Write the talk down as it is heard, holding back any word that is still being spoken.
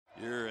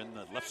Here in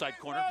the left side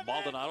corner,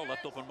 Maldonado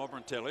left open over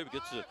and Taylor. He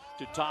gets to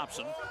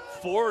Thompson.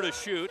 4 to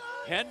shoot.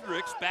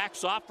 Hendricks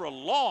backs off for a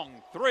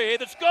long 3.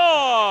 That's good!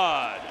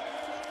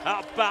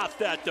 How about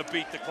that to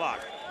beat the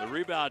clock? The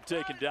rebound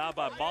taken down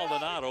by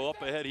Maldonado.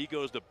 Up ahead, he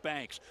goes to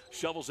Banks.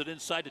 Shovels it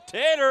inside to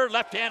Taylor.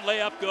 Left-hand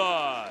layup, good.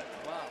 Wow,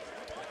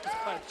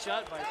 that's a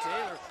shot by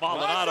Taylor.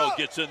 Maldonado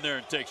gets in there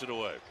and takes it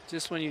away.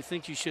 Just when you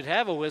think you should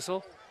have a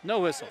whistle, no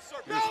whistle.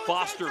 Here's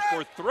Foster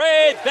for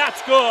 3.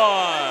 That's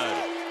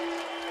good!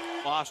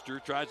 Foster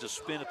tries to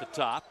spin at the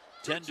top.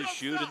 10 to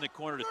shoot in the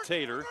corner to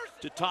Taylor,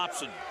 to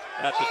Thompson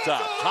at the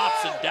top.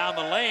 Thompson down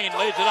the lane,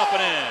 lays it up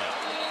and in.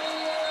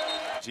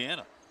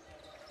 Louisiana.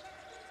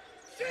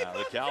 Now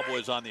the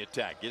Cowboys on the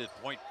attack. Get it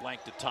point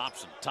blank to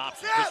Thompson.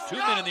 Thompson puts 2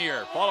 men in the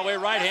air. Fall away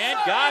right hand,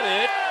 got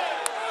it.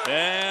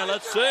 And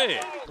let's see.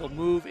 A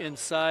move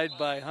inside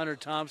by Hunter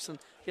Thompson.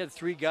 He had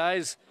 3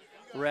 guys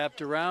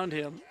wrapped around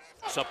him.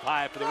 It's up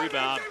high for the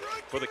rebound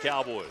for the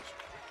Cowboys.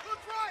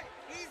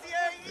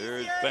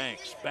 There's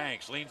Banks.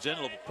 Banks leans in,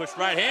 a little push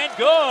right hand,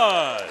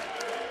 good!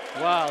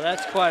 Wow,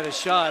 that's quite a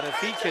shot. If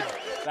he could.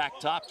 Back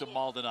top to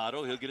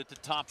Maldonado, he'll get it to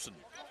Thompson.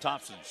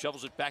 Thompson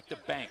shovels it back to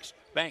Banks.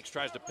 Banks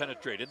tries to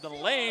penetrate into the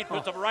lane,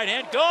 puts up a right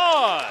hand,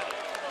 good!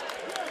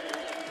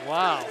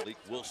 Wow. Malik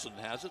Wilson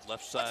has it,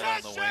 left side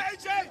on the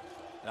wing.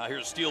 Now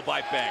here's a steal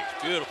by Banks,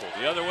 beautiful.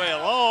 The other way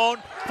alone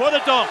for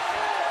the dunk.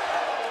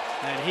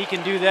 And he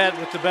can do that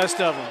with the best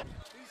of them.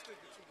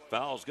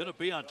 Foul's going to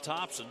be on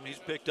Thompson. He's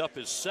picked up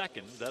his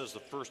second. That is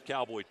the first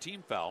Cowboy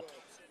team foul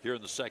here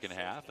in the second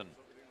half. And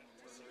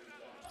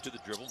to the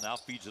dribble, now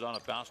feeds it on a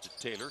bounce to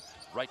Taylor.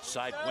 Right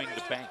side wing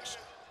to Banks.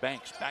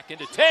 Banks back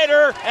into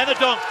Taylor and the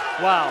dunk.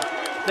 Wow,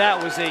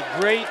 that was a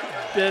great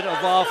bit of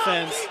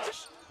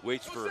offense.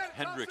 Waits for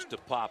Hendricks to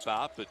pop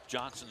out, but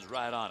Johnson's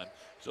right on him.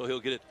 So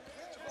he'll get it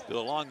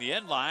along the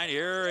end line.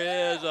 Here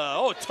is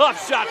a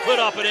tough shot put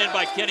up and in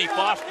by Kenny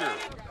Foster.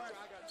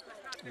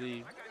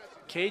 The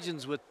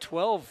Cajuns with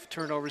 12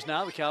 turnovers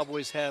now. The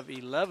Cowboys have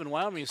 11.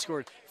 Wyoming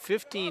scored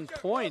 15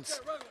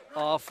 points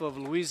off of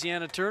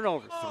Louisiana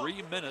turnover.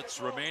 3 minutes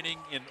remaining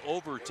in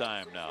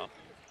overtime now.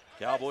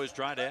 Cowboys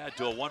trying to add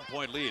to a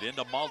 1-point lead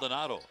into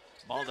Maldonado.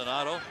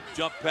 Maldonado,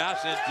 jump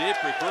pass in deep,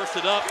 reverse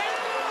it up.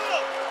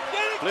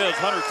 Liz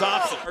Hunter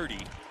Thompson.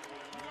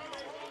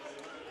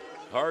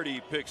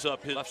 Hardy picks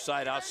up his left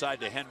side outside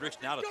to Hendricks,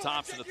 now to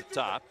Thompson at the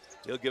top.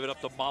 He'll give it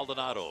up to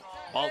Maldonado.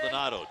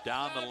 Maldonado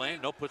down the lane,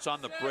 puts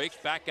on the brakes,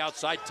 back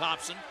outside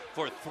Thompson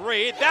for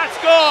 3. That's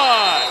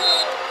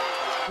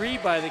good! 3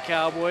 by the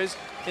Cowboys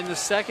in the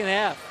second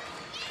half.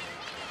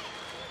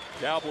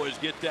 Cowboys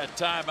get that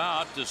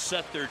timeout to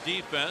set their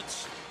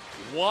defense.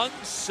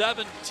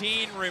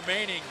 1:17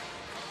 remaining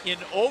in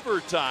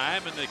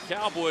overtime, and the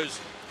Cowboys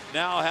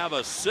now have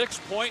a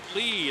 6-point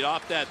lead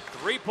off that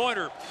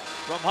 3-pointer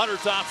from Hunter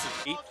Thompson.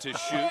 8 to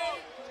shoot.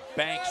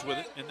 Banks with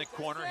it in the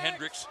corner.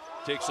 Hendricks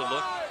takes a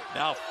look.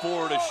 Now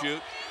 4 to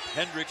shoot.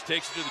 Hendricks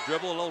takes it to the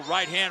dribble. A little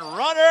right-hand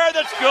runner.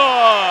 That's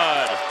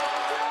good!